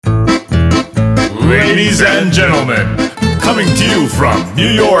Ladies and gentlemen, coming to you from New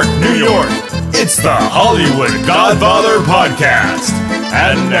York, New York, it's the Hollywood Godfather Podcast.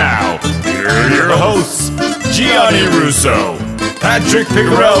 And now, here are your hosts, Gianni Russo, Patrick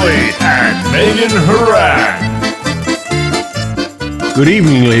Picarelli, and Megan Harang. Good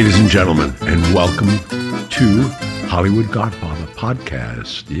evening, ladies and gentlemen, and welcome to Hollywood Godfather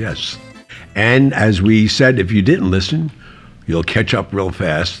Podcast. Yes. And as we said, if you didn't listen, you'll catch up real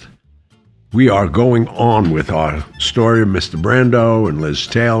fast. We are going on with our story of Mr. Brando and Liz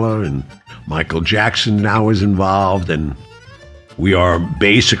Taylor, and Michael Jackson now is involved, and we are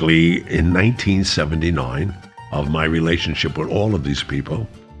basically in 1979 of my relationship with all of these people.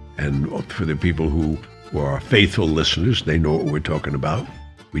 And for the people who are faithful listeners, they know what we're talking about.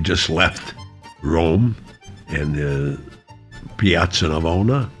 We just left Rome and Piazza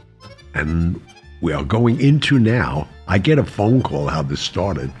Navona, and we are going into now. I get a phone call how this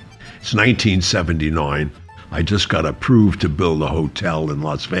started. It's 1979. I just got approved to build a hotel in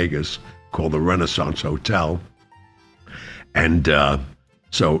Las Vegas called the Renaissance Hotel. And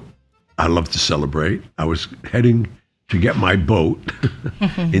so I love to celebrate. I was heading to get my boat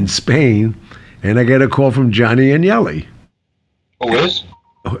in Spain, and I get a call from Johnny Agnelli. Who is?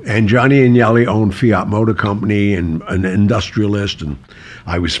 And Johnny Agnelli owned Fiat Motor Company and an industrialist, and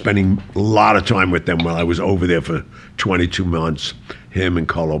I was spending a lot of time with them while I was over there for 22 months. Him and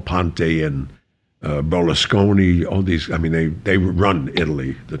Carlo Ponte and Berlusconi, all these, I mean, they run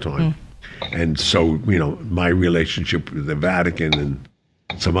Italy at the time. And so, you know, my relationship with the Vatican and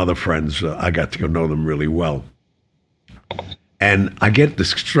some other friends, I got to go know them really well. And I get the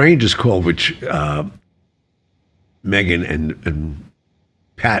strangest call, which Megan and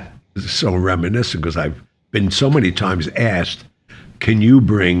Pat is so reminiscent, because I've been so many times asked, can you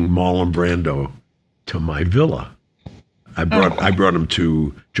bring Marlon Brando to my villa? I brought him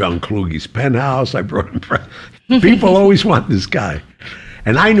to John Kluge's penthouse. I brought him. People always want this guy.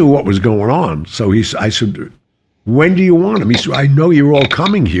 And I knew what was going on. So I said, when do you want him? He said, I know you're all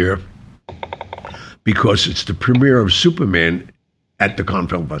coming here because it's the premiere of Superman at the Cannes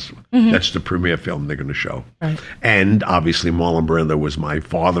Film Festival. Mm-hmm. That's the premiere film they're going to show. Right. And obviously Marlon Brando was my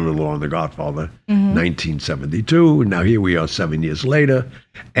father-in-law in The Godfather, 1972. And now here we are 7 years later.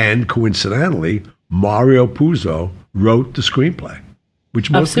 And coincidentally, Mario Puzo wrote the screenplay, which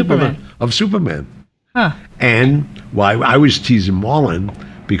most people know, of Superman. Huh. And why I was teasing Marlon,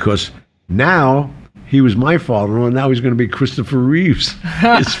 because now he was my father-in-law, and now he's going to be Christopher Reeves,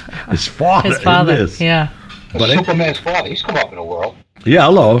 his father. His father, in this. Yeah. But Superman's father, he's come up in the world. Yeah,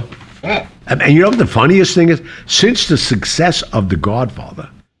 hello. Yeah. And you know what the funniest thing is? Since the success of The Godfather,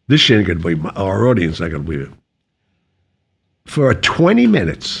 this shit ain't going to believe our audience ain't going to believe it. For 20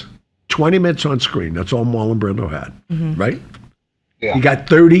 minutes on screen, that's all Marlon Brando had, right? Yeah. He got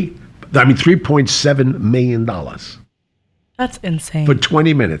 $3.7 million. That's insane. For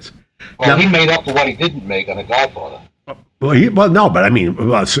 20 minutes. Well, Now, he made up for what he didn't make on The Godfather. Look, I gave him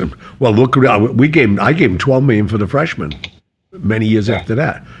 $12 million for The Freshman many years after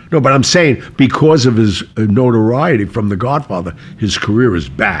that. No, but I'm saying because of his notoriety from The Godfather, his career is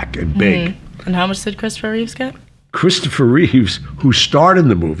back and big. And how much did Christopher Reeves get? Christopher Reeves, who starred in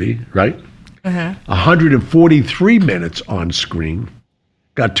the movie, right? 143 minutes on screen,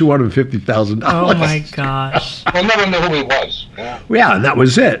 got $250,000. Oh my gosh! I never knew who he was. Yeah, and that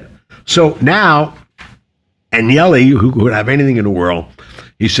was it. So now, Agnelli, who could have anything in the world,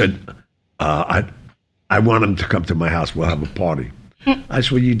 he said, I want him to come to my house. We'll have a party. I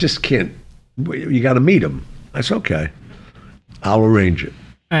said, well, you just can't. You got to meet him. I said, okay, I'll arrange it.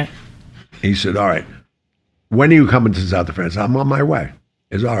 All right. He said, all right, when are you coming to South of France? I'm on my way.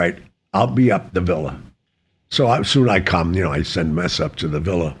 He said, all right, I'll be up the villa. So soon I come, I send Mess up to the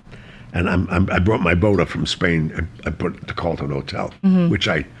villa. And I brought my boat up from Spain, and I put it at the Carlton Hotel, which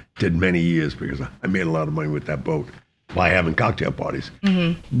I did many years because I made a lot of money with that boat by having cocktail parties.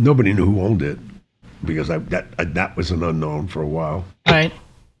 Nobody knew who owned it because that was an unknown for a while. Right.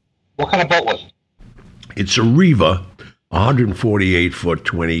 What kind of boat was it? It's a Riva, 148-foot,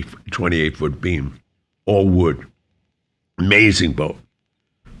 28-foot beam, all wood. Amazing boat.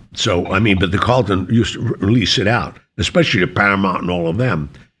 So, but the Carlton used to release it out, especially the Paramount and all of them.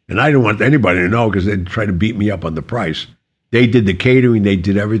 And I didn't want anybody to know because they'd try to beat me up on the price. They did the catering, they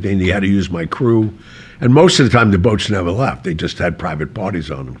did everything. They had to use my crew. And most of the time, the boats never left. They just had private parties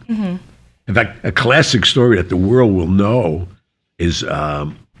on them. In fact, a classic story that the world will know is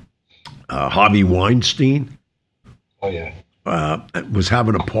Harvey Weinstein. Oh, yeah. Was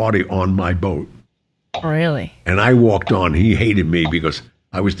having a party on my boat. Really? And I walked on. He hated me because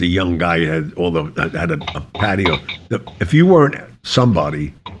I was the young guy who had had a patio. If you weren't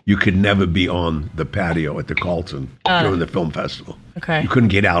somebody you could never be on the patio at the Carlton during the film festival. Okay. You couldn't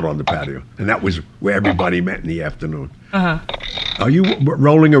get out on the patio. And that was where everybody met in the afternoon. Uh-huh. Are you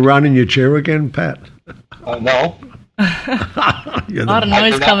rolling around in your chair again, Pat? No. A lot of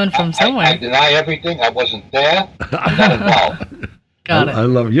noise coming from somewhere. I deny everything. I wasn't there. I'm not involved. Got it. I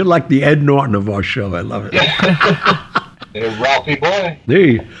love it. You're like the Ed Norton of our show. I love it. Hey, Ralphie boy.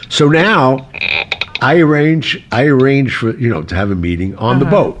 There. So now I arrange for, to have a meeting on the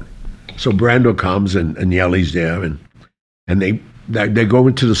boat. So Brando comes and Yelly's there and they go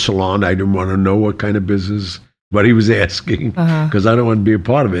into the salon. I didn't want to know what kind of business, what he was asking, because I don't want to be a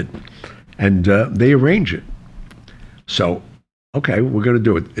part of it. And they arrange it. So, okay, we're going to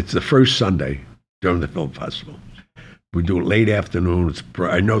do it. It's the first Sunday during the film festival. We do it late afternoon.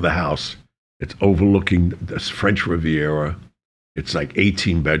 I know the house. It's overlooking the French Riviera. It's like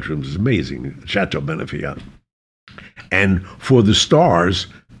 18 bedrooms. It's amazing. Chateau Benefiat. And for the stars,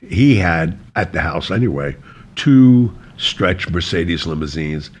 he had, at the house anyway, 2 stretch Mercedes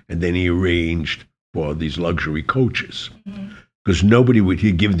limousines, and then he arranged for these luxury coaches. Because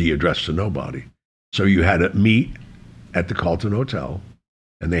he'd give the address to nobody. So you had to meet at the Carlton Hotel,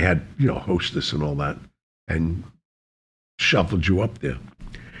 and they had, hostess and all that, and shuffled you up there.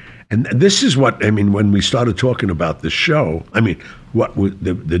 And this is what, when we started talking about the show, what was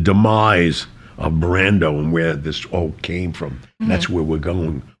the demise of Brando and where this all came from. That's where we're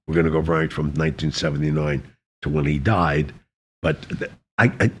going. We're going to go right from 1979 to when he died. But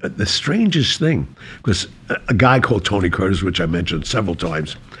the strangest thing, because a guy called Tony Curtis, which I mentioned several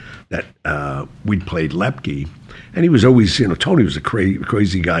times, that we'd played Lepke, and he was always, Tony was a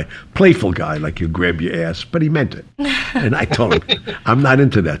crazy guy, playful guy, like he'd grab your ass, but he meant it. And I told him, I'm not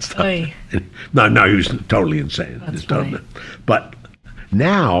into that stuff. Oy. No, he was totally insane. That's funny. But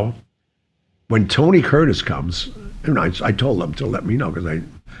now, when Tony Curtis comes, I told him to let me know, because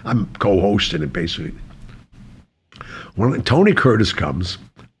I'm co-hosting it, basically. When Tony Curtis comes,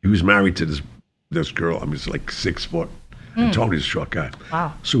 he was married to this girl. He's like 6 foot. And Tony's a short guy.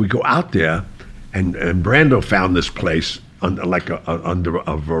 Wow. So we go out there, and Brando found this place under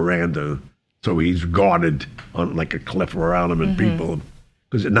a veranda. So he's guarded on like a cliff around him and people.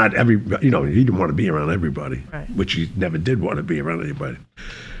 Because not he didn't want to be around everybody, right. Which he never did want to be around anybody.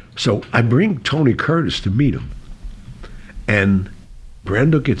 So I bring Tony Curtis to meet him. And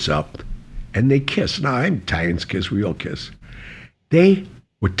Brando gets up, and they kiss. Now, Italians kiss, we all kiss. They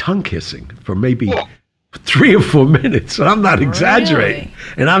were tongue kissing for maybe 3 or 4 minutes. And I'm not exaggerating. Really?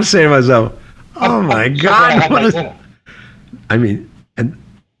 And I'm saying to myself, oh my God. What is, and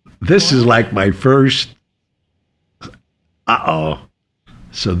this is like my first,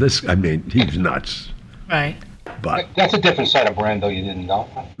 So he's nuts. Right. But that's a different side of Brando you didn't know.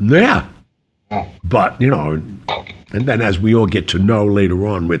 yeah. Oh. But, and then as we all get to know later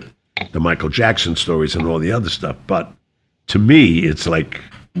on with the Michael Jackson stories and all the other stuff, but to me, it's like,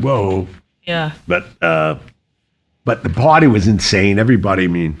 whoa. Yeah. But the party was insane. Everybody,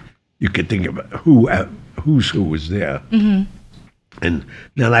 you could think of who was there. And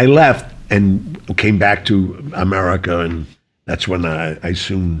then I left and came back to America, and that's when I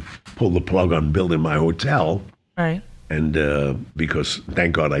soon pulled the plug on building my hotel. Right. And because,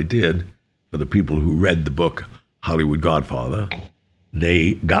 thank God I did, for the people who read the book, Hollywood Godfather,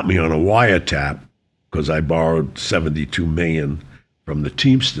 they got me on a wiretap because I borrowed $72 million from the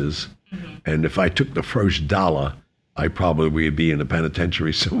Teamsters. And if I took the first dollar, I probably would be in a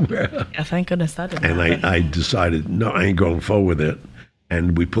penitentiary somewhere. Yeah, thank goodness that didn't And happen. I decided, no, I ain't going forward with it.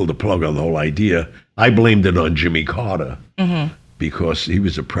 And we pulled the plug on the whole idea. I blamed it on Jimmy Carter because he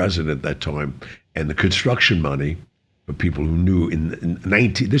was the president at that time. And the construction money, for people who knew,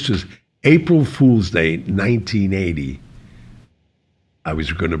 this was April Fool's Day, 1980, I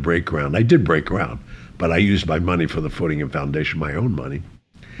was going to break ground. I did break ground, but I used my money for the footing and foundation, my own money,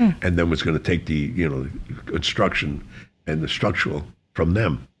 and then was going to take the construction and the structural from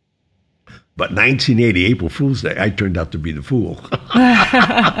them. But 1980, April Fool's Day, I turned out to be the fool.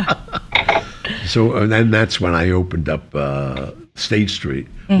 So, and then that's when I opened up State Street,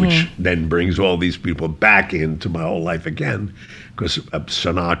 which then brings all these people back into my whole life again, because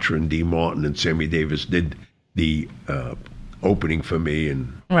Sinatra and Dean Martin and Sammy Davis did the opening for me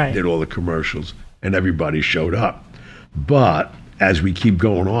and did all the commercials, and everybody showed up. But as we keep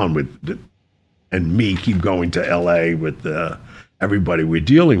going on and me keep going to L.A. with everybody we're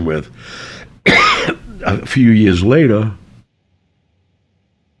dealing with, a few years later,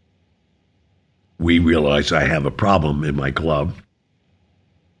 we realize I have a problem in my club,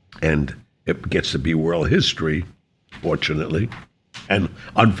 and it gets to be world history, fortunately and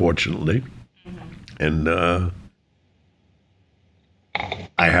unfortunately. And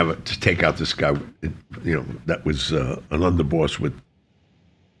I have to take out this guy, that was an underboss with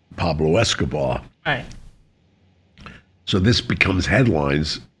Pablo Escobar. Right. So this becomes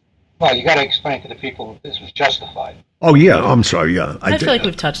headlines. Well, you got to explain to the people that this was justified. Oh, yeah, I'm sorry, yeah. I feel like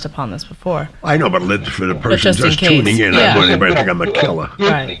we've touched upon this before. I know, but for the person just just in case. tuning in, I Yeah. don't want anybody to think I'm a killer.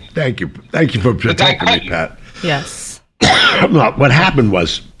 Right. Thank you for protecting me, Pat. Yes. No, what happened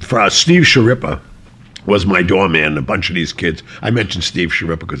was, Steve Sharippa was my doorman. A bunch of these kids. I mentioned Steve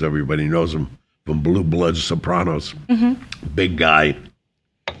Sharippa because everybody knows him from Blue Bloods, Sopranos. Big guy,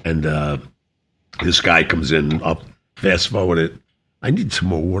 and this guy comes in. Up, fast forward it. I need some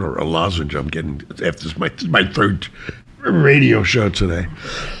more water, a lozenge. I'm getting after my third radio show today.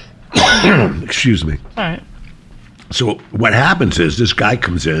 Excuse me. All right. So what happens is this guy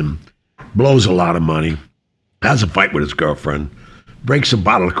comes in, blows a lot of money, has a fight with his girlfriend, breaks a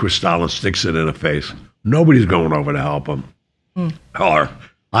bottle of Cristal and sticks it in her face. Nobody's going over to help him. Or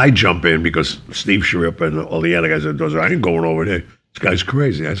I jump in because Steve Sharippa and all the other guys said, I ain't going over there. This guy's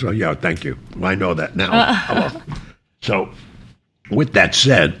crazy. I said, yeah, thank you. Well, I know that now. So with that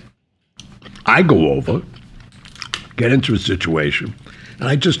said, I go over, get into a situation, and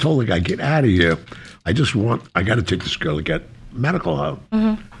I just told the guy, get out of here. I got to take this girl to get medical help.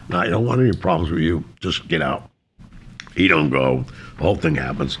 I don't want any problems with you. Just get out. He don't go. The whole thing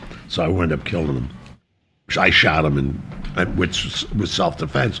happens. So I wound up killing him. I shot him with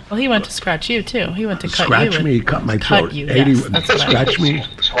self-defense. Well, he went to scratch you, too. He went to Scratch me, cut my throat. Cut you, 80, yes, that's right. Scratch me.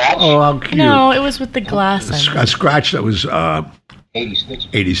 Scratch? Oh, how cute. No, it was with the glass. A scratch that was 80 stitches.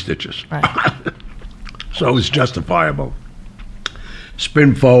 80 stitches. Right. So it was justifiable.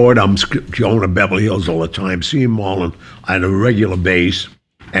 Spin forward, I'm going to Beverly Hills all the time, seeing Marlon on a regular base.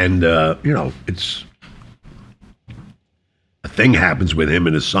 And, it's... A thing happens with him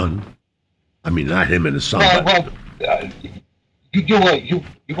and his son. I mean, not him and his son. You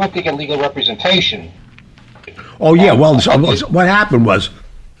went to get legal representation. Oh, yeah. Well, what happened was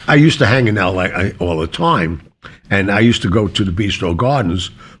I used to hang in L.A. all the time, and I used to go to the Bistro Gardens,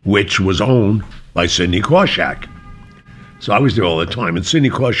 which was owned by Sidney Korshak. So I was there all the time. And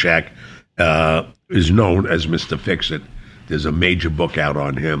Sidney Korshak is known as Mr. Fix-It. There's a major book out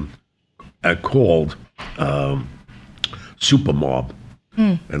on him called Super Mob.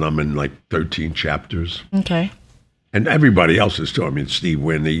 And I'm in like 13 chapters. Okay. And everybody else is too. I mean, Steve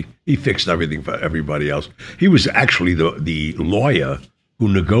Wynn, he fixed everything for everybody else. He was actually the lawyer who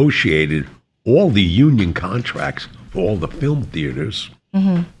negotiated all the union contracts for all the film theaters.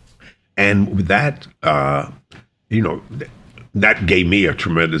 And with that, that gave me a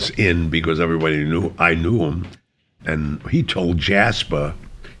tremendous in because everybody knew I knew him. And he told Jasper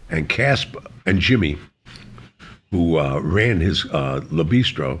and Casper and Jimmy, who ran his Le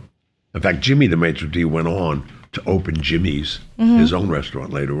Bistro. In fact, Jimmy the maitre d' went on to open Jimmy's, his own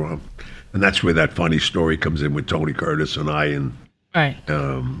restaurant later on. And that's where that funny story comes in with Tony Curtis and I and Right.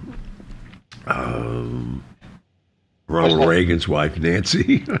 Ronald Reagan's wife,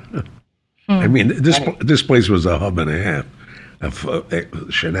 Nancy. I mean, this place was a hub and a half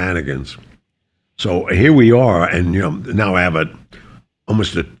of shenanigans. So here we are, and now I have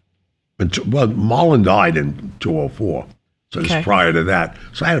Marlon died in 2004, so Okay. it's prior to that.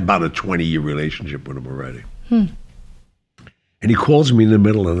 So I had about a 20-year relationship with him already. And he calls me in the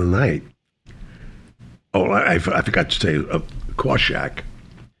middle of the night. Oh, I forgot to tell you, Korshak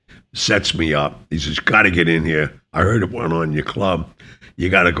sets me up. He says, you got to get in here. I heard it went on in your club. You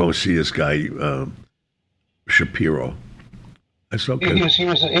got to go see this guy, Shapiro. I said, okay. He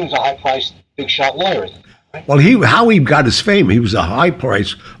was a high-priced, big-shot lawyer. Right? Well, how he got his fame, he was a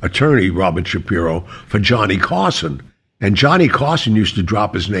high-priced attorney, Robert Shapiro, for Johnny Carson. And Johnny Carson used to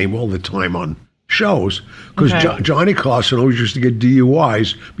drop his name all the time on shows because Johnny Carson always used to get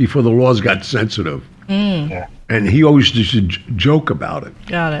DUIs before the laws got sensitive. Yeah. And he always used to joke about it.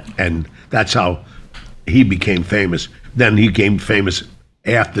 Got it. And that's how he became famous. Then he became famous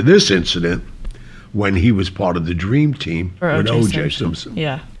after this incident when he was part of the Dream Team For with O.J. O.J. Simpson.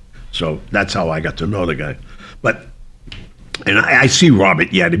 Yeah. So that's how I got to know the guy. And I see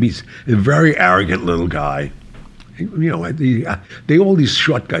Robert yet. He's a very arrogant little guy. All these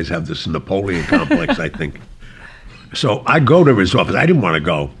short guys have this Napoleon complex, I think. So I go to his office. I didn't want to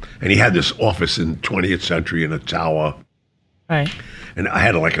go. And he had this office in 20th Century in a tower. Right. And I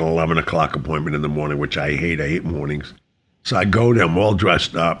had like an 11 o'clock appointment in the morning, which I hate. I hate mornings. So I go there, I'm all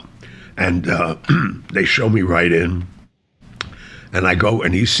dressed up. And they show me right in. And I go,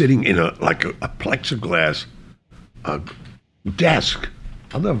 and he's sitting in a plexiglass desk.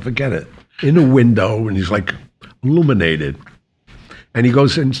 I'll never forget it. In a window, and he's like illuminated. And he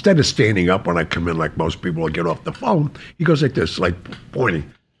goes, instead of standing up when I come in like most people will get off the phone, he goes like this, like pointing.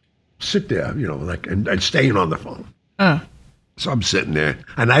 Sit there, like and staying on the phone. So I'm sitting there,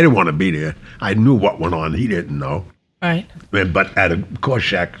 and I didn't want to be there. I knew what went on. He didn't know. Right. But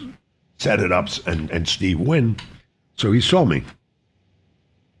Korshak set it up, and Steve Wynn, so he saw me.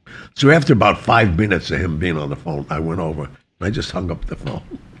 So after about 5 minutes of him being on the phone, I went over, and I just hung up the phone.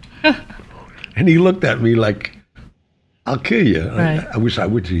 And he looked at me like, I'll kill you. Right. I wish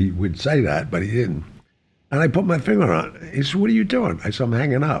he would say that, but he didn't. And I put my finger on it. He said, what are you doing? I said, I'm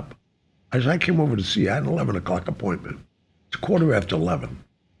hanging up. I said, I came over to see you. I had an 11 o'clock appointment. It's 11:15.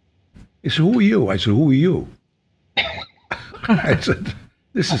 He said, who are you? I said, who are you? I said,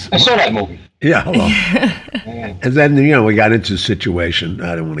 this is... I saw that movie. Yeah, hello. And then, we got into a situation.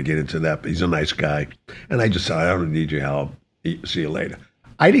 I don't want to get into that, but he's a nice guy. And I just said, I don't need your help. See you later.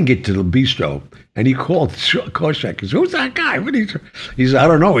 I didn't get to the bistro, and he called Korshak. He said, who's that guy? He said, I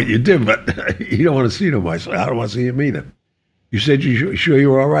don't know what you did, but you don't want to see him. I said, I don't want to see him either. You said, you sure you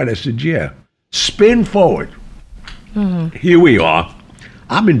were all right? I said, yeah. Spin forward. Mm-hmm. Here we are.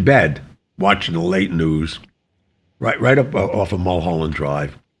 I'm in bed watching the late news, right up off of Mulholland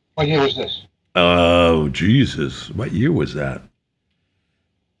Drive. What year was this? Oh, Jesus. What year was that?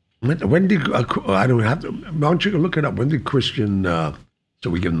 When did, I don't have to, why don't you look it up? When did Christian, so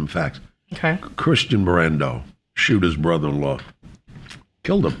we give them facts. Okay. Christian Brando shoot his brother-in-law.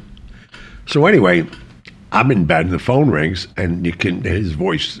 Killed him. So anyway, I'm in bed and the phone rings and his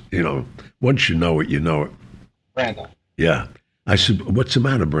voice, once you know it, you know it. Brando. Yeah. I said, what's the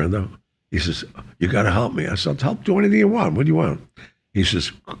matter, Brando? He says, you got to help me. I said, help, do anything you want. What do you want? He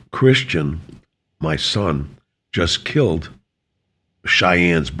says, Christian, my son, just killed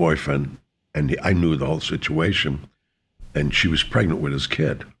Cheyenne's boyfriend, and I knew the whole situation, and she was pregnant with his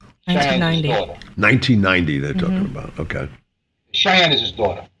kid. 1990. 1990 they're talking about. Okay. Cheyenne is his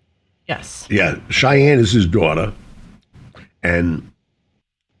daughter. Yes. Yeah, Cheyenne is his daughter, and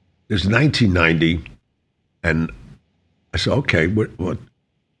it's 1990, and I said, okay, what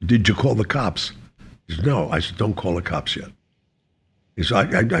did you call the cops? He said, no. I said, don't call the cops yet. He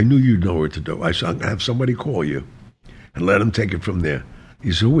said, I knew you'd know what to do. I said, I'm going to have somebody call you and let him take it from there.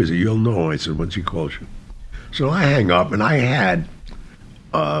 He said, who is it? You'll know. I said, once he calls you. So I hang up, and I had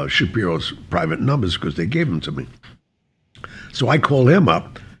Shapiro's private numbers because they gave them to me. So I call him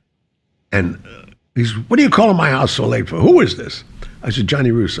up, and he said, what are you calling my house so late for? Who is this? I said,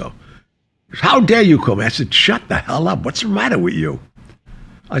 Johnny Russo. He said, how dare you call me? I said, shut the hell up. What's the matter with you?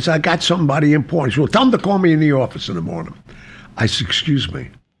 I said, I got somebody important. He said, well, tell him to call me in the office in the morning. I said, excuse me,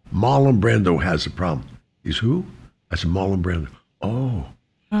 Marlon Brando has a problem. He said, who? I said, Marlon Brando. Oh.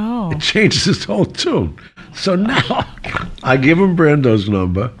 It changes his whole tune. So now I give him Brando's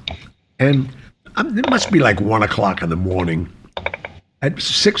number, and it must be like 1 o'clock in the morning. At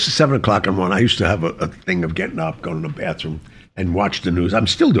 6 or 7 o'clock in the morning, I used to have a thing of getting up, going to the bathroom, and watch the news. I'm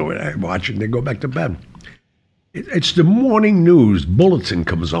still doing it. I watch it, and then go back to bed. It's the morning news bulletin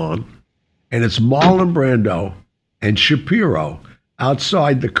comes on, and it's Marlon Brando and Shapiro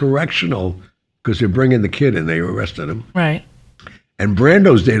outside the correctional because they're bringing the kid in. They arrested him. Right. And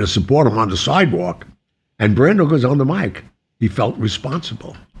Brando's there to support him on the sidewalk. And Brando goes on the mic. He felt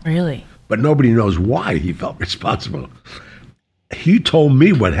responsible. Really? But nobody knows why he felt responsible. He told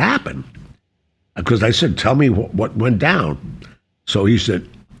me what happened. Because I said, tell me what went down. So he said,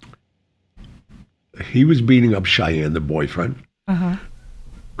 he was beating up Cheyenne, the boyfriend. Uh-huh.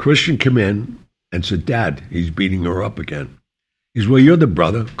 Christian came in and said, Dad, he's beating her up again. He said, well, you're the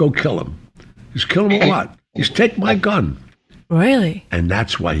brother. Go kill him. He's kill him a lot. He's take my gun. Really? And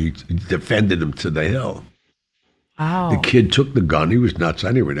that's why he defended him to the hill. Wow. The kid took the gun. He was nuts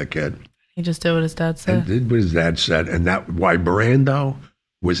anyway, that kid. He just did what his dad said. And did what his dad said. And that why Brando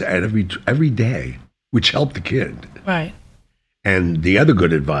was at every day, which helped the kid. Right. And the other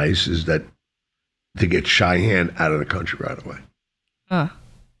good advice is that to get Cheyenne out of the country right away. Huh.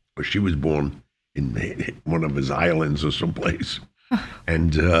 Well, she was born in one of his islands or someplace.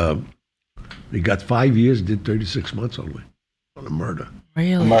 And he got 5 years, did 36 months only. On a murder.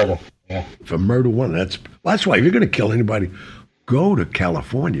 Really? Murder, yeah. For murder one. That's why if you're going to kill anybody, go to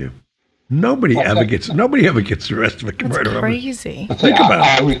California. Nobody ever gets arrested for murder. That's crazy. Think about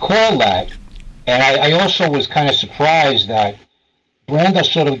it. I recall that, and I also was kind of surprised that Brando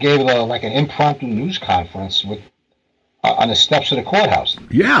sort of gave like an impromptu news conference with on the steps of the courthouse.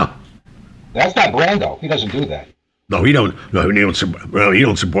 Yeah. That's not Brando. He doesn't do that. No, he don't. No, he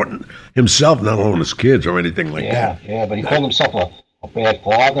don't support himself, not alone his kids or anything like that. Yeah, but he called himself a bad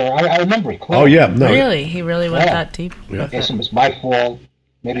father. I remember it clearly. Oh yeah, no. Really? He really went that deep? Yeah. I guess it was my fault.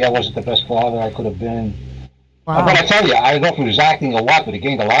 Maybe I wasn't the best father I could have been. Wow. But I tell you, I don't know if he was acting or what, but he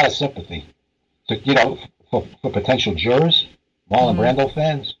gained a lot of sympathy. For potential jurors, Marlon Brando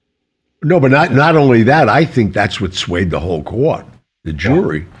fans. No, but not only that. I think that's what swayed the whole court, the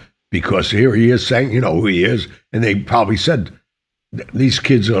jury, because here he is saying, who he is, and they probably said these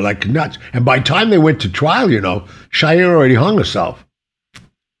kids are like nuts. And by the time they went to trial, Cheyenne already hung herself.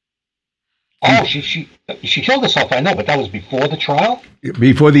 Oh, she killed herself. I know, but that was before the trial.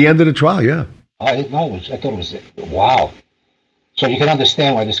 Before the end of the trial, yeah. I didn't know. I thought it was wow. So you can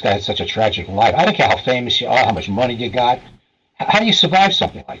understand why this guy had such a tragic life. I don't care how famous you are, how much money you got. How do you survive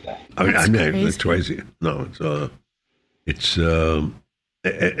something like that? I mean, it's crazy. No, it's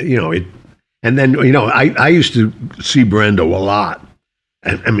and then I used to see Brando a lot,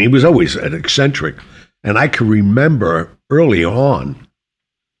 and I mean he was always an eccentric, and I can remember early on.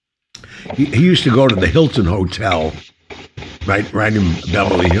 He used to go to the Hilton Hotel, right in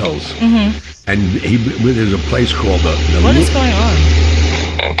Beverly Hills, and there's a place called the. What is going on?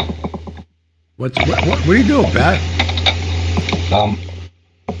 What are you doing, Pat?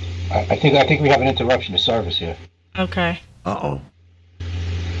 I think we have an interruption of service here. Okay. Uh-oh.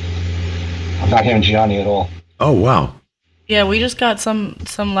 I'm not hearing Gianni at all. Oh wow. Yeah, we just got some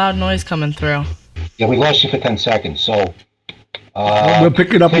loud noise coming through. Yeah, we lost you for 10 seconds, so. We'll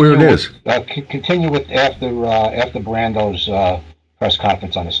pick it up where it is. Continue with after Brando's press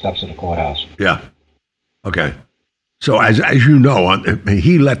conference on the steps of the courthouse. Yeah. Okay. So as you know,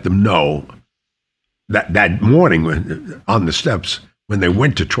 he let them know that morning on the steps when they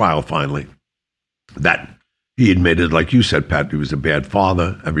went to trial finally, that he admitted, like you said, Pat, he was a bad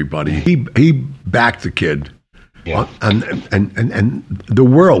father. Everybody, he backed the kid, and the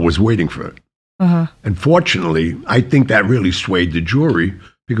world was waiting for it. And fortunately, I think that really swayed the jury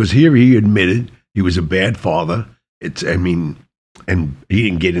because here he admitted he was a bad father. And he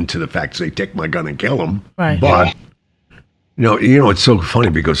didn't get into the fact, say, take my gun and kill him. Right. But, it's so funny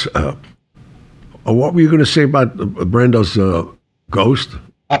because what were you going to say about Brando's ghost?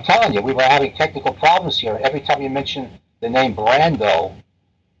 I'm telling you, we were having technical problems here. Every time you mentioned the name Brando,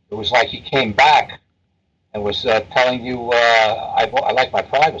 it was like he came back and was telling you, I like my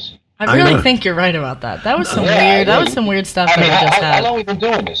privacy. I really think you're right about that. That was some weird. That was some weird stuff that we just had. How long have we been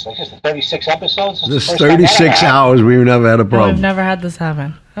doing this? Like just 36 episodes. This 36 hours. We've never had a problem. We've never had this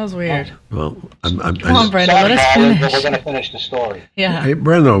happen. That was weird. Well, come on, Brando. Let us finish. We're going to finish the story. Yeah. Hey,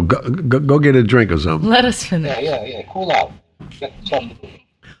 Brando, go get a drink or something. Let us finish. Yeah. Cool out.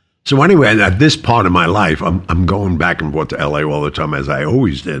 So anyway, at this part of my life, I'm going back and forth to LA all the time, as I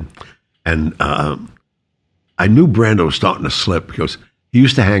always did, and I knew Brando was starting to slip because he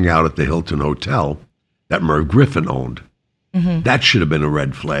used to hang out at the Hilton Hotel that Merv Griffin owned. That should have been a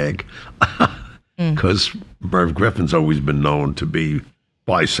red flag because Merv Griffin's always been known to be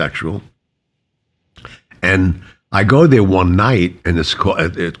bisexual. And I go there one night, and it's called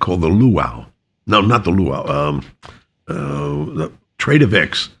the Luau. No, not the Luau. The Trader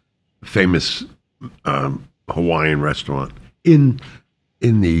Vic's, famous Hawaiian restaurant in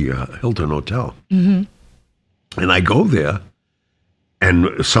the Hilton Hotel. And I go there.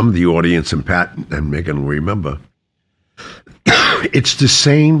 And some of the audience, and Pat and Megan will remember, it's the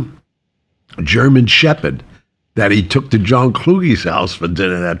same German Shepherd that he took to John Kluge's house for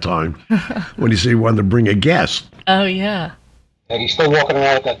dinner that time when he said he wanted to bring a guest. Oh, yeah. And he's still walking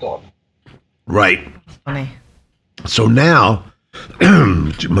around with that dog. Right. That's funny. So now,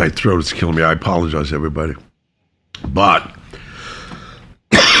 my throat is killing me. I apologize, everybody. But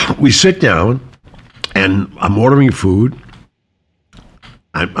we sit down, and I'm ordering food.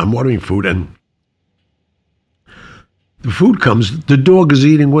 I'm ordering food, and the food comes. The dog is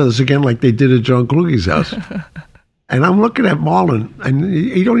eating with us again like they did at John Kluge's house. And I'm looking at Marlon, and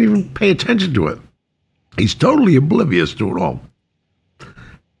he don't even pay attention to it. He's totally oblivious to it all.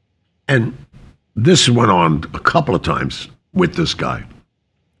 And this went on a couple of times with this guy,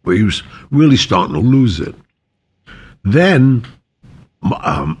 where he was really starting to lose it. Then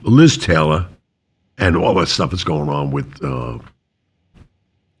Liz Taylor and all that stuff is going on with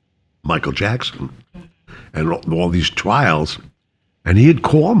Michael Jackson and all these trials. And he'd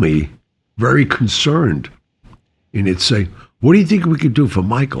call me very concerned. And he'd say, what do you think we could do for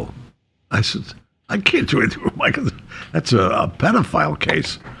Michael? I said, I can't do anything for Michael. That's a pedophile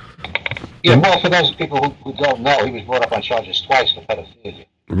case. Yeah, well, for those people who don't know, he was brought up on charges twice for pedophilia.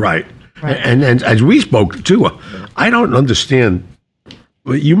 Right. And as we spoke, too, I don't understand.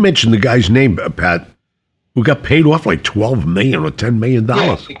 You mentioned the guy's name, Pat, who got paid off like $12 million or $10 million.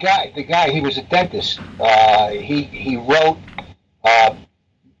 Yes, the guy, he was a dentist. He wrote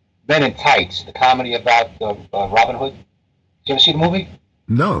Men in Tights, the comedy about Robin Hood. Did you ever see the movie?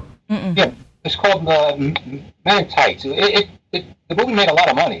 No. Yeah, It's called Men in Tights. The movie made a lot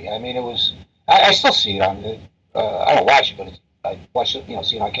of money. I mean, it was. I still see it on. I don't watch it, but I watch it.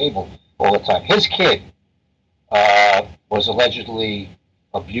 See it on cable all the time. His kid was allegedly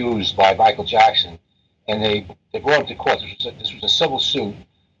abused by Michael Jackson, and they brought him to court. This was a civil suit,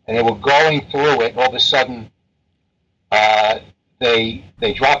 and they were going through it. And all of a sudden, they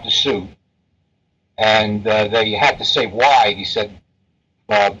dropped the suit, and they had to say why. He said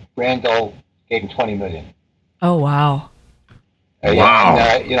Brando gave him $20 million. Oh wow! Wow!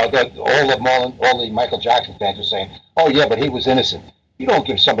 And, all the Michael Jackson fans were saying, "Oh yeah, but he was innocent." You don't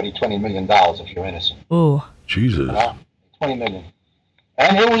give somebody $20 million if you're innocent. Ooh, Jesus! $20 million.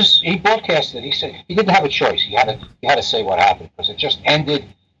 And he broadcasted it. He said he didn't have a choice. He had to say what happened because it just ended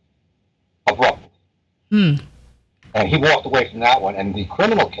abruptly. And he walked away from that one. And the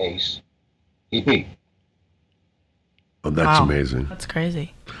criminal case, he beat. Oh, that's amazing. That's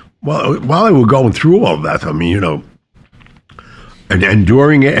crazy. Well, while they were going through all that, I mean, and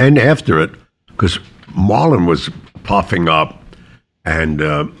during it and after it, because Marlon was puffing up and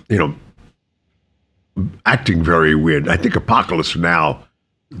acting very weird. I think Apocalypse Now,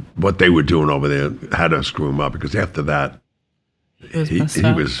 what they were doing over there had to screw him up because after that, he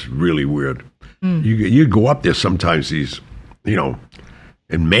was really weird. You'd go up there sometimes. He's, in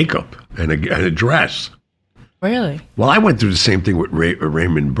makeup and a dress. Really? Well, I went through the same thing with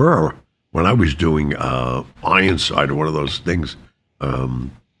Raymond Burr when I was doing Ironside or one of those things,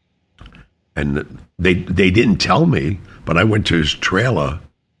 and they didn't tell me, but I went to his trailer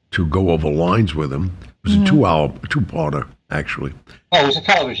to go over lines with him. It was a two-parter, actually. Oh, it was a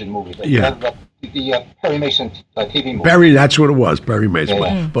television movie. The Perry Mason TV movie. Barry, that's what it was, Barry Mason.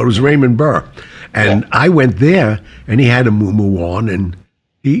 Yeah. But it was Raymond Burr. And I went there, and he had a muumuu on, and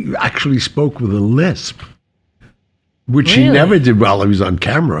he actually spoke with a lisp, which he never did while he was on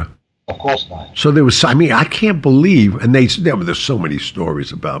camera. Of course not. So there was, I can't believe, and there's so many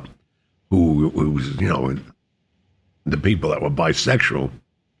stories about who was, the people that were bisexual.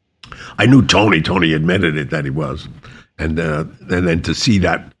 I knew Tony. Tony admitted it that he was. And then to see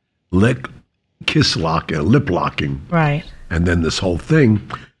that lip locking. Right. And then this whole thing.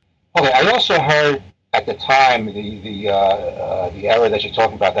 Okay, I also heard at the time, the era that you're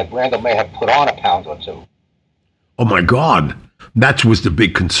talking about, that Brando may have put on a pound or two. Oh, my God. That was the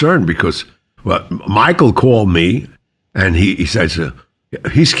big concern because Michael called me and he says,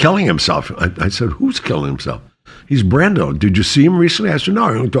 he's killing himself. I said, who's killing himself? He's Brando. Did you see him recently? I said, no,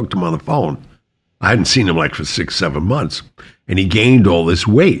 I only talked to him on the phone. I hadn't seen him for 6-7 months. And he gained all this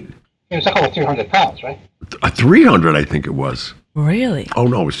weight. It was like over 300 pounds, right? 300, I think it was. Really? Oh,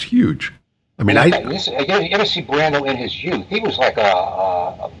 no, it was huge. I mean, you ever see Brando in his youth? He was like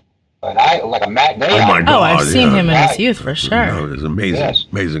a matinee. Oh, my God. Oh, I've seen him in his youth for sure. No, he's an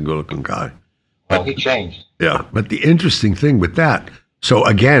amazing good-looking guy. Well, he changed. Yeah, but the interesting thing with that, so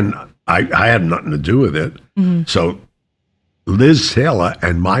again, I had nothing to do with it. Mm-hmm. So Liz Taylor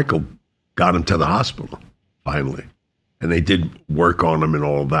and Michael got him to the hospital, finally. And they did work on him and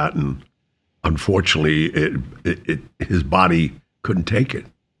all of that. And unfortunately, his body couldn't take it.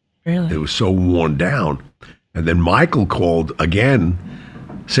 Really? It was so worn down. And then Michael called again,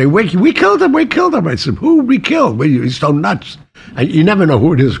 saying, we killed him, we killed him. I said, who we killed? He's so nuts. And you never know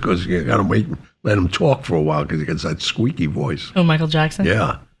who it is because you got to wait and let him talk for a while because he gets that squeaky voice. Oh, Michael Jackson?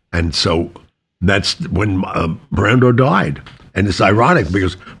 Yeah. And so that's when Brando died. And it's ironic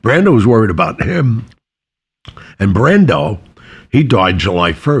because Brando was worried about him. And Brando, he died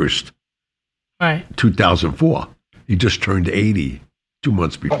July 1st, right, 2004. He just turned 80 2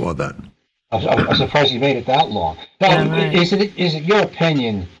 months before that. I'm surprised he made it that long. Now, right. Is it your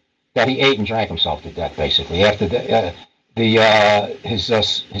opinion that he ate and drank himself to death, basically, after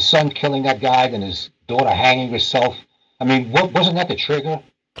his son killing that guy and his daughter hanging herself? I mean, wasn't that the trigger?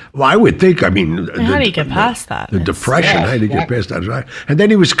 Well, I would think, how do you get past that? The depression, how do you get past that? Right. And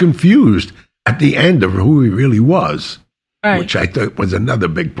then he was confused at the end of who he really was, right, which I thought was another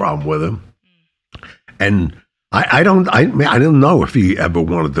big problem with him. And I don't know if he ever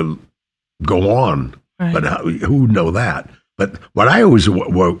wanted to go on, right, but who know that? But what I always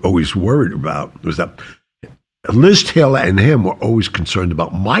worried about was that Liz Taylor and him were always concerned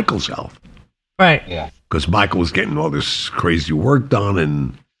about Michael's health. Right. Yeah. Because Michael was getting all this crazy work done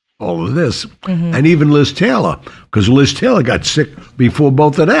and all of this. Mm-hmm. And even Liz Taylor, because Liz Taylor got sick before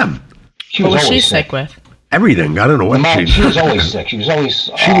both of them. What was she sick with? Everything. I don't know what she was always sick. She was always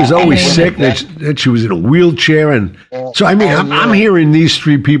sick. That she was in a wheelchair. And so, I mean, I'm hearing these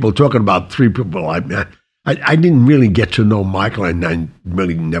three people talking about three people. I didn't really get to know Michael, and I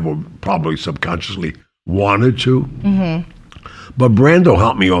really never probably subconsciously wanted to. Mm-hmm. But Brando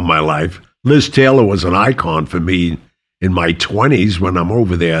helped me all my life Liz Taylor was an icon for me in my 20s when I'm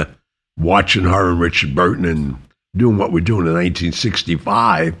over there watching her and Richard Burton and doing what we're doing in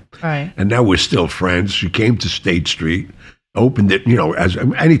 1965. Right. And now we're still friends. She came to State Street, opened it, as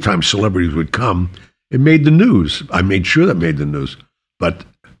anytime celebrities would come, it made the news. I made sure that made the news.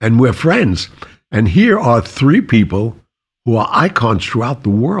 And we're friends. And here are three people who are icons throughout the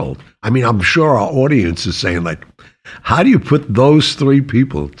world. I mean, I'm sure our audience is saying, like, how do you put those three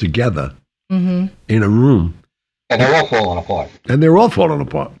people together in a room? And they're all falling apart. And they're all falling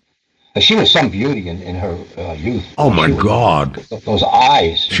apart. She was some beauty in her youth. Oh, my God. Those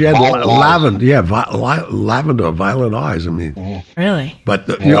eyes. She had lavender, violet eyes. I mean, really? But,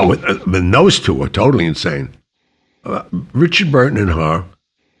 when those two are totally insane. Richard Burton and her,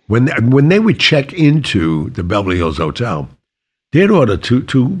 when they would check into the Beverly Hills Hotel, they'd order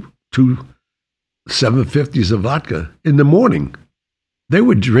two 750s of vodka in the morning. They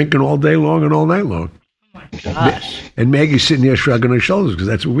were drinking all day long and all night long. Oh my gosh. And Maggie's sitting there shrugging her shoulders because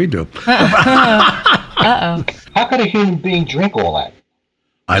that's what we do. Uh-oh. How could a human being drink all that?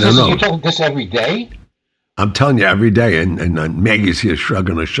 I don't know. You're talking this every day? I'm telling you, every day. And Maggie's here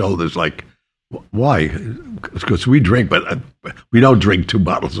shrugging her shoulders like, why? Because we drink, but we don't drink 2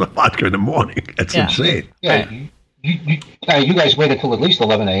 bottles of vodka in the morning. That's insane. Yeah. You guys wait until at least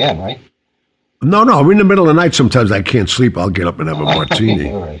 11 a.m., right? No, we're in the middle of the night. Sometimes I can't sleep. I'll get up and have a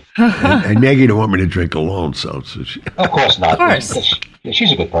martini. Right. and Maggie don't want me to drink alone, so she, of course not. Of course.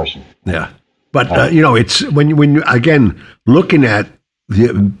 She's a good person. Yeah. But, it's when you, again, looking at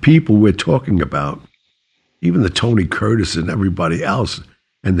the people we're talking about, even the Tony Curtis and everybody else,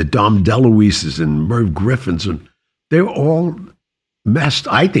 and the Dom DeLuises and Merv Griffins, and they're all messed.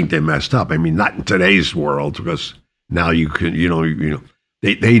 I think they're messed up. I mean, not in today's world, because now you can,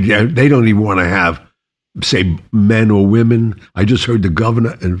 they don't even want to have, say, men or women. I just heard the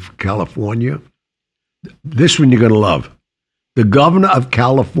governor of California. This one you're going to love. The governor of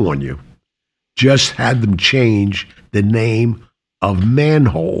California just had them change the name of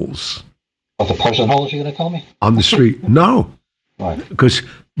manholes. Of the person holes, you're going to tell me? On the street. No. Right. Because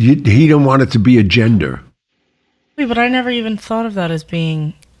he didn't want it to be a gender. Wait, but I never even thought of that as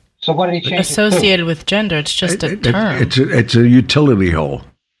being So what did he change associated with gender. It's just a term. It's a utility hole.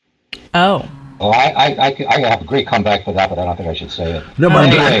 Oh. Well, I have a great comeback for that, but I don't think I should say it. No,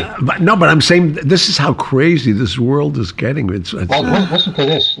 Anyway. but I'm saying this is how crazy this world is getting. Well, listen to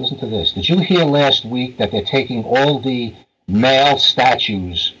this. Listen to this. Did you hear last week that they're taking all the male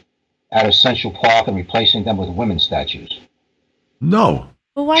statues out of Central Park and replacing them with women's statues? No.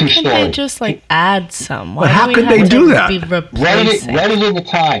 Well, why True can't story. they just add some? Why But how do we could have they to do that? be Read replacing? it in the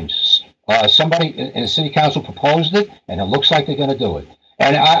Times. Somebody in the city council proposed it, and it looks like they're going to do it.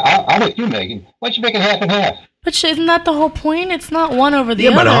 And I'm with you, Megan. Why don't you make it half and half? But isn't that the whole point? It's not one over the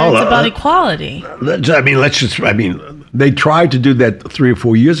Yeah, but other. hold It's on. about equality. They tried to do that 3 or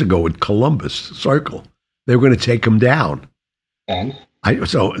 4 years ago with Columbus Circle. They were going to take them down. And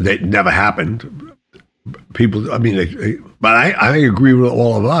So that never happened. People, but I agree with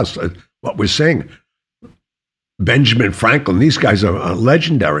all of us. What we're saying, Benjamin Franklin, these guys are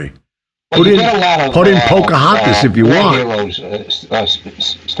legendary. well, Put you in get a lot of, Pocahontas if you war want. heroes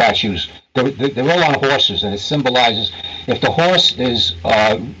statues. They're all on horses, and it symbolizes if the horse is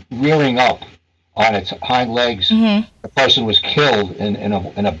rearing up on its hind legs, the person was killed in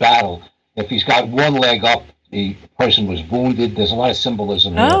a battle. If he's got one leg up, the person was wounded. There's a lot of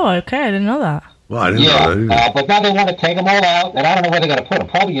symbolism here. Oh, okay. I didn't know that. Well, I didn't know that. But now they want to take them all out, and I don't know where they're going to put them.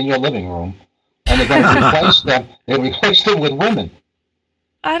 Probably in your living room, and they're going to replace them. They replace them with women.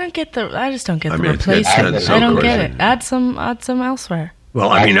 I just don't get the it's replacement. so I don't crazy. get it. Add some elsewhere. Well,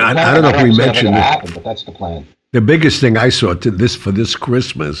 I don't know if we mentioned that it. happen, but that's the plan. The biggest thing I saw for this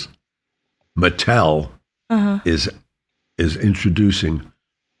Christmas, Mattel is introducing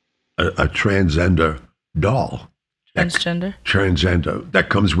a transgender doll. Transgender? That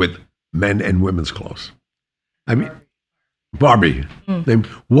comes with men and women's clothes. I mean, Barbie.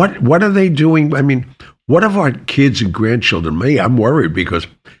 What are they doing? I mean, what of our kids and grandchildren? I'm worried because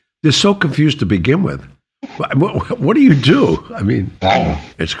they're so confused to begin with. What do you do? I mean,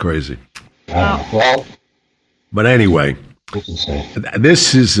 it's crazy. Well, But anyway, it's insane.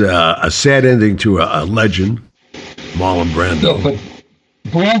 this is a sad ending to a legend, Marlon Brando. Yeah,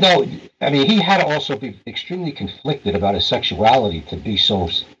 but Brando, I mean, he had to also be extremely conflicted about his sexuality to be so,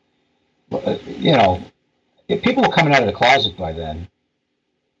 if people were coming out of the closet by then.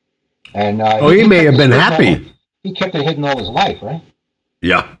 And he may have been happy. He kept it hidden all his life, right?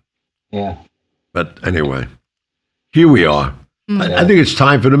 Yeah. Yeah. But anyway, here we are. I think it's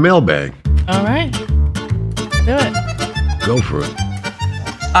time for the mailbag. All right. Do it. Go for it.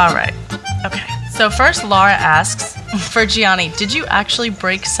 All right. Okay. So first, Laura asks, for Gianni, did you actually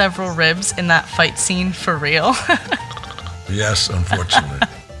break several ribs in that fight scene for real? Yes, unfortunately.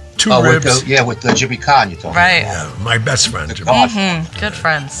 2 With ribs. with Jimmy Kahn, you told me. Right. Yeah, my best friend. Jimmy. Good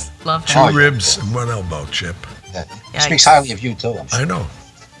friends. Love 2 him. ribs and 1 elbow chip. Yeah. He speaks highly of you, too, I'm sure. I know.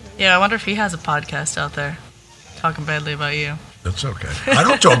 Yeah, I wonder if he has a podcast out there talking badly about you. That's okay. I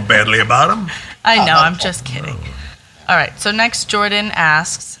don't talk badly about him. I know, I'm just kidding. All right, so next Jordan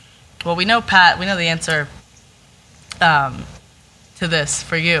asks, well, we know the answer to this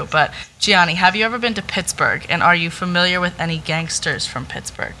for you, but Gianni, have you ever been to Pittsburgh, and are you familiar with any gangsters from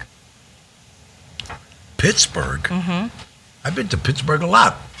Pittsburgh? Pittsburgh? Mm-hmm. I've been to Pittsburgh a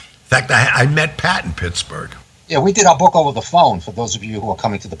lot. In fact, I met Pat in Pittsburgh. Yeah, we did our book over the phone, for those of you who are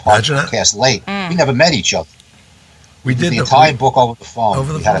coming to the podcast late. We never met each other. We did the entire book over the phone.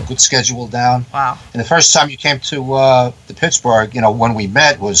 We had a good schedule down. Wow. And the first time you came to Pittsburgh, when we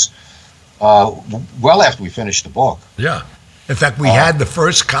met was well after we finished the book. Yeah. In fact, we had the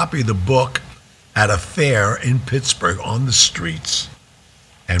first copy of the book at a fair in Pittsburgh on the streets.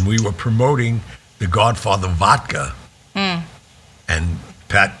 And we were promoting the Godfather vodka. And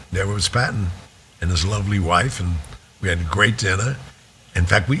there was Patton and his lovely wife, and we had a great dinner. In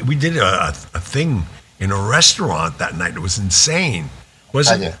fact, we did a thing in a restaurant that night. It was insane,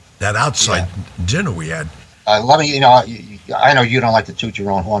 wasn't it? That outside dinner we had. Let me, I know you don't like to toot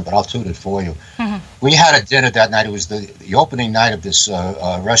your own horn, but I'll toot it for you. We had a dinner that night. It was the opening night of this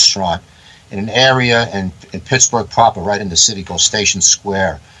restaurant in an area in Pittsburgh proper, right in the city called Station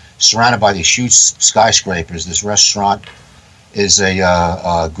Square, surrounded by these huge skyscrapers. This restaurant is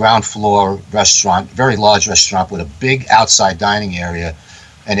a ground floor restaurant, very large restaurant with a big outside dining area.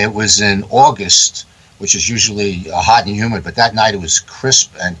 And it was in August, which is usually hot and humid, but that night it was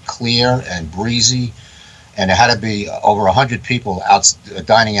crisp and clear and breezy. And there had to be over 100 people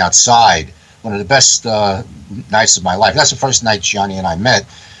dining outside. One of the best nights of my life. That's the first night Gianni and I met.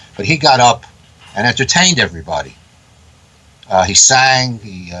 But he got up and entertained everybody. He sang.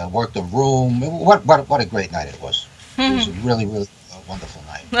 He worked the room. What a great night it was. It was a really, really wonderful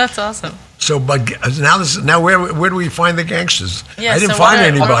night. That's awesome. So, but now where do we find the gangsters? Yeah, I didn't find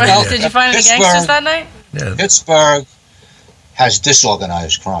anybody yet. Did you find any gangsters that night? Yeah. Pittsburgh has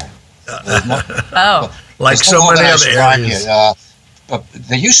disorganized crime. Like so many other areas.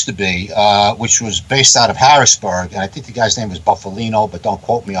 There used to be, which was based out of Harrisburg, and I think the guy's name was Buffalino, but don't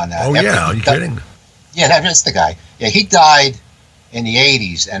quote me on that. Oh, yeah, are you kidding? Yeah, that's the guy. Yeah, he died in the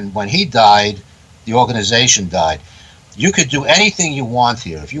 80s, and when he died, the organization died. You could do anything you want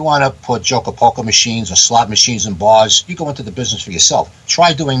here. If you want to put joker poker machines or slot machines in bars, you go into the business for yourself.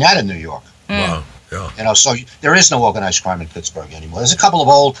 Try doing that in New York. Wow, yeah. So there is no organized crime in Pittsburgh anymore. There's a couple of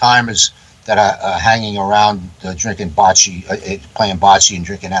old timers that are hanging around drinking bocce, playing bocce and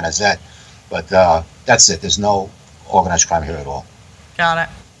drinking anisette, but that's it. There's no organized crime here at all. Got it.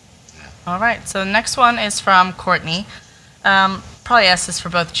 All right. So the next one is from Courtney. Probably asked this for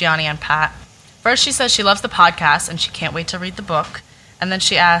both Gianni and Pat. First, she says she loves the podcast and she can't wait to read the book. And then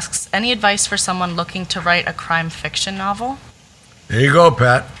she asks, any advice for someone looking to write a crime fiction novel? There you go,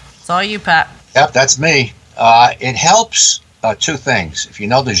 Pat. It's all you, Pat. Yep, that's me. It helps two things. If you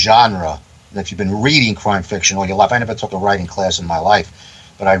know the genre, and if you've been reading crime fiction all your life, I never took a writing class in my life,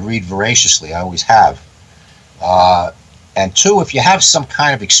 but I read voraciously. I always have. And two, if you have some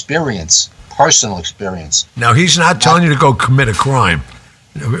kind of experience, personal experience. Now, he's not telling you to go commit a crime.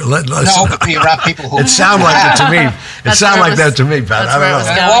 No, but be around people who... It sounded like that to me. It sounded like that to me, Pat. I don't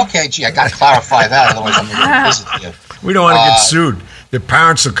know. Well, okay, gee, I got to clarify that, otherwise I'm going to visit you. We don't want to get sued. The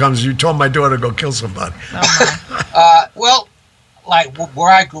parents that comes, you told my daughter to go kill somebody. Well, like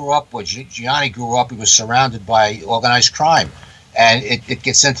where I grew up, where Gianni grew up, he was surrounded by organized crime. And it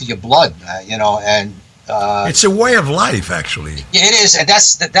gets into your blood, and... it's a way of life, actually. Yeah, it is, and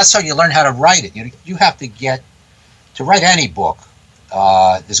that's how you learn how to write it. You have to to write any book,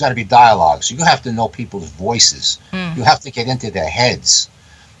 there's got to be dialogue. So you have to know people's voices. You have to get into their heads.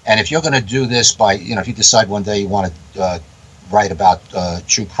 And if you're going to do this by, if you decide one day you want to write about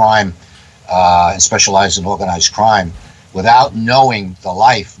true crime and specialize in organized crime, without knowing the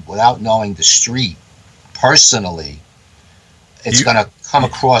life, without knowing the street personally, it's going to come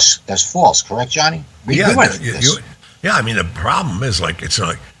across as false. Correct, Johnny? Yeah, I mean, the problem is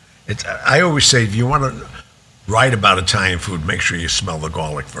I always say, if you want to write about Italian food, make sure you smell the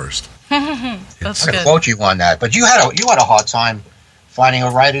garlic first. That's I good. quote you on that, but you had a hard time finding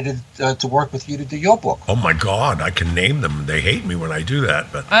a writer to work with you to do your book. Oh my God, I can name them. They hate me when I do that,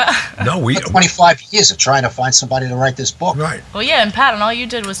 but no, we 25 years of trying to find somebody to write this book. Right. Well, yeah, and Pat, and all you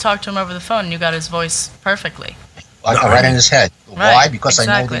did was talk to him over the phone, and you got his voice perfectly. right in his head. Right, Why? Because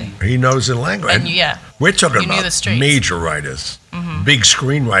exactly. I know He knows the language. And yeah, we're talking you knew the about streets. major writers, big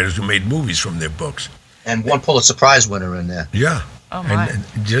screenwriters who made movies from their books. and one Pulitzer Prize winner in there. Yeah. Oh, my. And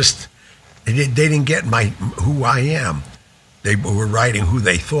just, they didn't get who I am. They were writing who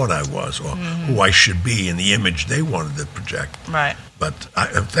they thought I was or who I should be in the image they wanted to project. Right. But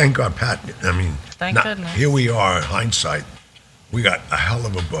thank God, Pat. I mean, Thank goodness. Here we are in hindsight. We got a hell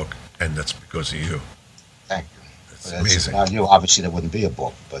of a book, and that's because of you. Thank you. It's amazing. Without you, obviously, there wouldn't be a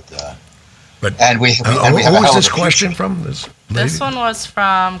book. But But and we have who a was hell this of a question future. from? This lady? This one was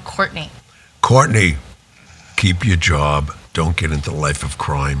from Courtney. Courtney, keep your job. Don't get into the life of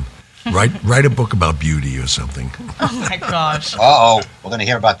crime. Write a book about beauty or something. Oh my gosh. Uh-oh. We're going to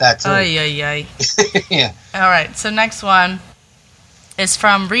hear about that, too. Ay, ay, ay. Yeah. All right, so next one is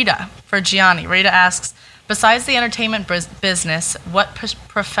from Rita for Gianni. Rita asks, besides the entertainment business, what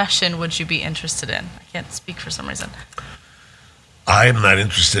profession would you be interested in? I can't speak for some reason. I am not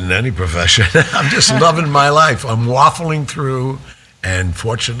interested in any profession. I'm just loving my life. I'm waffling through, and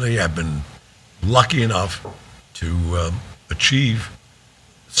fortunately, I've been lucky enough to achieve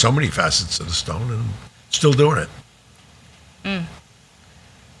so many facets of the stone, and still doing it.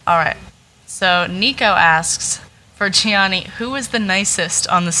 All right, so Nico asks for Gianni, who was the nicest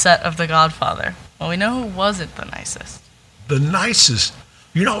on the set of The Godfather? Well, we know who wasn't the nicest. The nicest,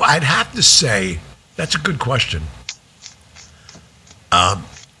 I'd have to say, that's a good question.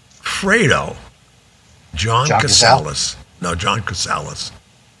 Fredo, John Casales. No, John Casales.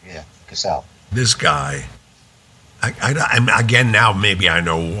 Yeah, Casal. This guy, I'm again now maybe I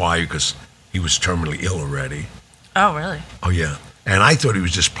know why, because he was terminally ill already. Oh, really? Oh, yeah. And I thought he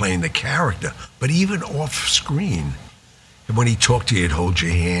was just playing the character. But even off screen, when he talked to you, he'd hold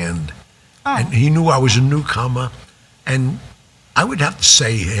your hand. Oh. And he knew I was a newcomer. And I would have to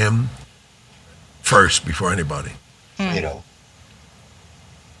say him first before anybody. Fredo.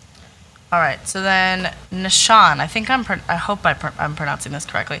 All right, so then Nishan, I hope I'm pronouncing this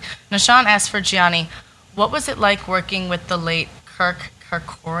correctly. Nishan asked for Gianni, what was it like working with the late Kirk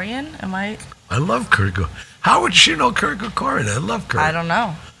Kerkorian? I love Kirk. How would you know Kirk Kerkorian? I love Kirk. I don't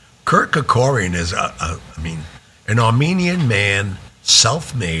know. Kirk Kerkorian is, an Armenian man,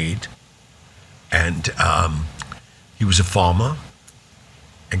 self-made, and he was a farmer.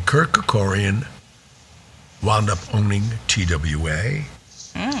 And Kirk Kerkorian wound up owning TWA.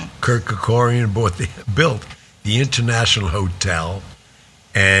 Kirk Kerkorian built the International Hotel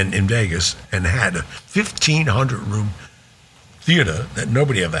and in Vegas and had a 1,500-room theater that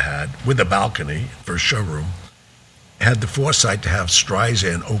nobody ever had with a balcony for a showroom. Had the foresight to have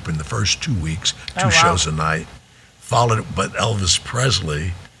Streisand open the first 2 weeks, two shows a night, followed by Elvis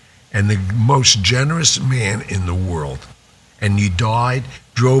Presley, and the most generous man in the world. And he died,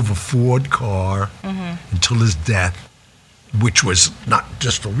 drove a Ford car until his death, which was not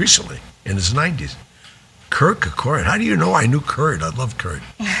just recently, in his 90s. Kirk Kerkorian. How do you know I knew Kurt? I love Kurt.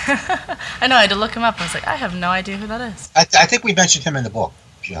 I know, I had to look him up. I was like, I have no idea who that is. I think we mentioned him in the book,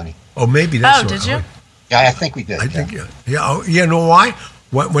 Gianni. Oh, maybe that's Did you? Yeah, I think we did. I think, yeah. You know why?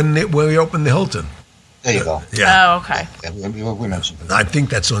 When we opened the Hilton. There you go. Yeah. Oh, okay. Yeah, we mentioned him. I think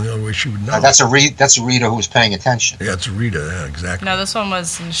that's the only way she would know. That's a reader who was paying attention. Yeah, it's Rita. Yeah, exactly. No, this one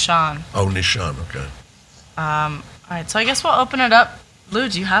was Nishan. Oh, Nishan. Okay. All right, so I guess we'll open it up. Lou,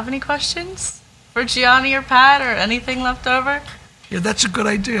 do you have any questions for Gianni or Pat or anything left over? Yeah, that's a good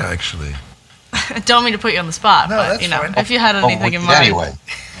idea, actually. Don't mean to put you on the spot, No, but that's fine. if you had anything in mind. Anyway,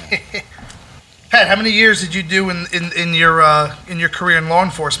 Pat, how many years did you do in your career in law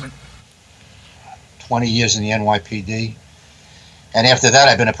enforcement? 20 years in the NYPD. And after that,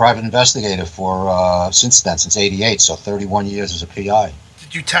 I've been a private investigator for since '88, so 31 years as a PI.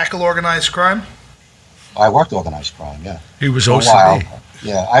 Did you tackle organized crime? I worked organized crime, yeah. He was For a OCD. while.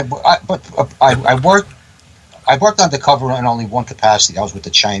 Yeah, I worked undercover in only one capacity. I was with the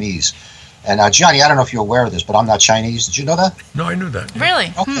Chinese. And Gianni, I don't know if you're aware of this, but I'm not Chinese. Did you know that? No, I knew that. Really?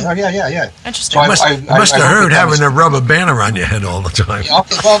 Okay. Oh, yeah. Interesting. So You must have I heard worked having with a rubber band around your head all the time. Yeah,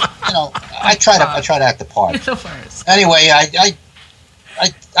 okay, well, I try to act the part. No worries. Anyway, I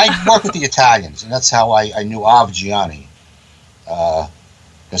worked with the Italians, and that's how I knew of Gianni,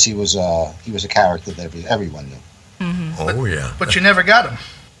 because he was a character that everyone knew. Oh, yeah. But you never got him.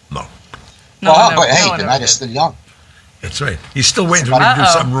 No, But hey, one the ever night did. is still young. that's right. He's still waiting for me to do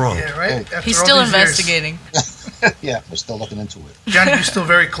Uh-oh. something wrong. Yeah, right? After He's all still these years. investigating. Yeah, we're still looking into it. Johnny, you still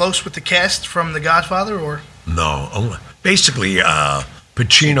very close with the cast from The Godfather, or? No, basically,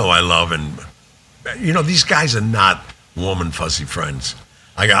 Pacino I love, and these guys are not warm and fuzzy friends.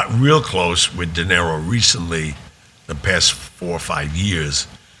 I got real close with De Niro recently, the past 4 or 5 years,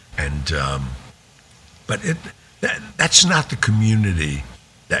 and but that's not the community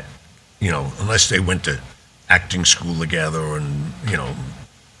that, unless they went to acting school together and,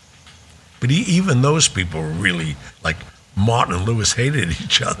 but even those people really, like Martin and Lewis hated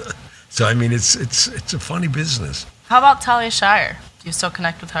each other. So, I mean, it's a funny business. How about Talia Shire? Do you still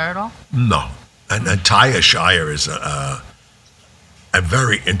connect with her at all? No. And Talia Shire is a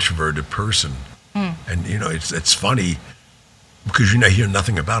very introverted person. And, it's funny because you hear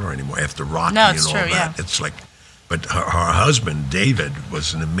nothing about her anymore after Rocky and all that. Yeah. It's like, but her husband, David,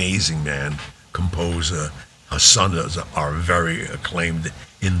 was an amazing man, composer. Her sons are very acclaimed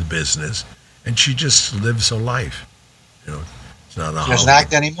in the business. And she just lives her life. It's not a She doesn't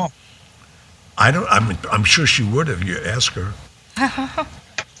act anymore. I'm sure she would if you ask her.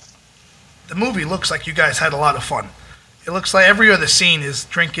 The movie looks like you guys had a lot of fun. It looks like every other scene is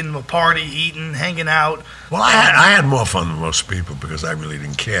drinking, a party, eating, hanging out. Well, I had more fun than most people because I really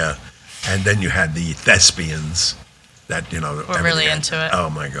didn't care. And then you had the thespians that, were really into it. Oh,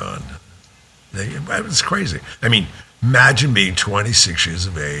 my God. It was crazy. I mean, imagine being 26 years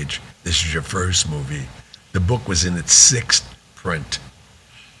of age. This is your first movie. The book was in its 6th print.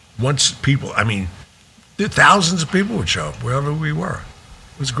 Thousands of people would show up wherever we were.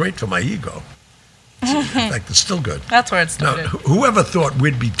 It was great for my ego. In fact, it's still good. That's where it started. Now, whoever thought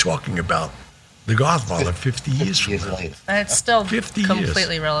we'd be talking about The Godfather 50 years from now? Later. And it's still 50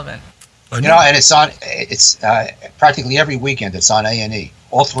 completely relevant. And it's practically every weekend. It's on A&E.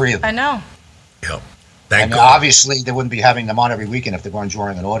 All 3 of them. I know. Yep. Thank God. Obviously, they wouldn't be having them on every weekend if they weren't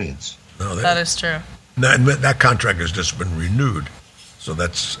drawing an audience. No, that is true. That contract has just been renewed. So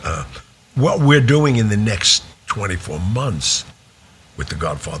that's what we're doing in the next 24 months with The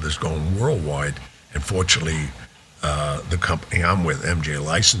Godfather is going worldwide. And fortunately, the company I'm with, MJ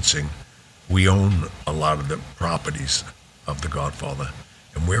Licensing, we own a lot of the properties of The Godfather.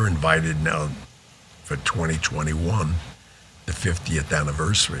 And we're invited now for 2021, the 50th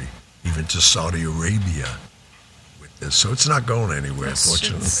anniversary, even to Saudi Arabia with this. So it's not going anywhere,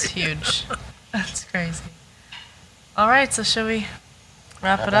 unfortunately. It's huge. That's crazy. All right, so should we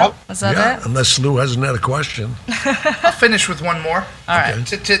wrap it up? Is that it? Unless Lou has another question. I'll finish with one more. All right.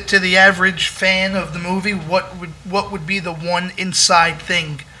 To the average fan of the movie, what would be the one inside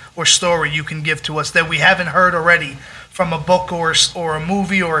thing or story you can give to us that we haven't heard already from a book or a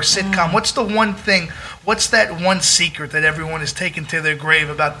movie or a sitcom? What's the one thing? What's that one secret that everyone is taking to their grave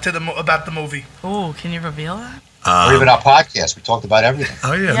about the movie? Ooh, can you reveal that? Or even our podcast. We talked about everything.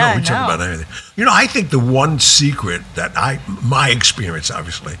 Oh, yeah, no, we talked about everything. I think the one secret that my experience,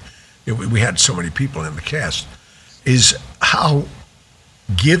 obviously, we had so many people in the cast, is how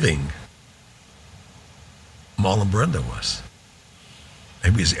giving Marlon Brando was.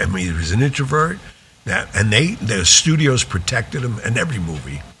 He was an introvert, and the studios protected him in every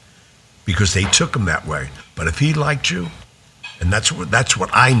movie because they took him that way. But if he liked you, and that's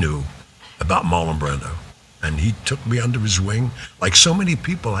what I knew about Marlon Brando. And he took me under his wing, like so many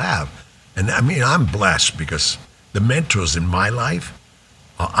people have. And I'm blessed because the mentors in my life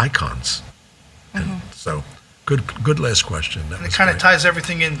are icons. And so, good last question. And it kind of ties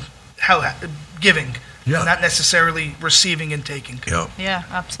everything in, how giving, not necessarily receiving and taking. Yeah,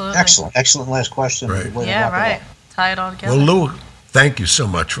 absolutely. Excellent last question. Right. Right. Tie it all together. Well, Lou, thank you so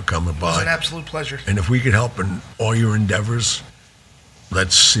much for coming by. It was an absolute pleasure. And if we could help in all your endeavors,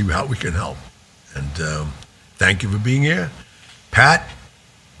 let's see how we can help. And thank you for being here. Pat,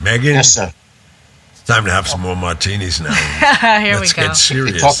 Megan. Yes, sir. It's time to have some more martinis now. Here Let's we go. get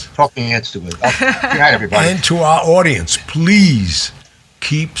serious. Talk me into it. Good night, everybody. And to our audience, please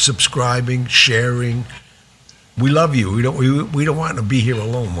keep subscribing, sharing. We love you. We don't want to be here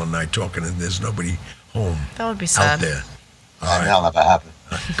alone one night talking and there's nobody home. That would be sad. Out there. All right. That'll never happen.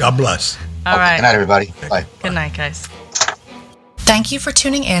 God bless. All right. Good night, everybody. Bye. Good night, guys. Thank you for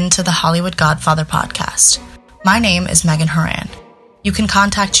tuning in to the Hollywood Godfather podcast. My name is Megan Horan. You can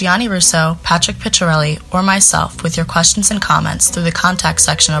contact Gianni Russo, Patrick Picciarelli, or myself with your questions and comments through the contact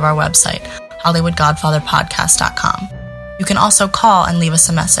section of our website, HollywoodGodfatherPodcast.com. You can also call and leave us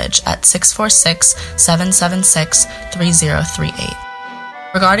a message at 646-776-3038.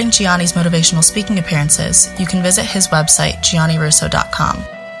 Regarding Gianni's motivational speaking appearances, you can visit his website, GianniRusso.com.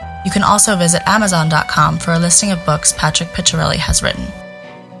 You can also visit Amazon.com for a listing of books Patrick Picciarelli has written.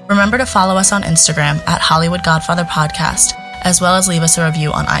 Remember to follow us on Instagram at Hollywood Godfather Podcast, as well as leave us a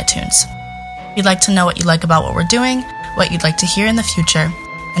review on iTunes. We'd like to know what you like about what we're doing, what you'd like to hear in the future,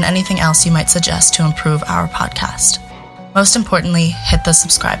 and anything else you might suggest to improve our podcast. Most importantly, hit the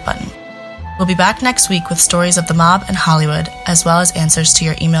subscribe button. We'll be back next week with stories of the mob and Hollywood, as well as answers to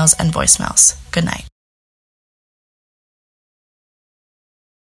your emails and voicemails. Good night.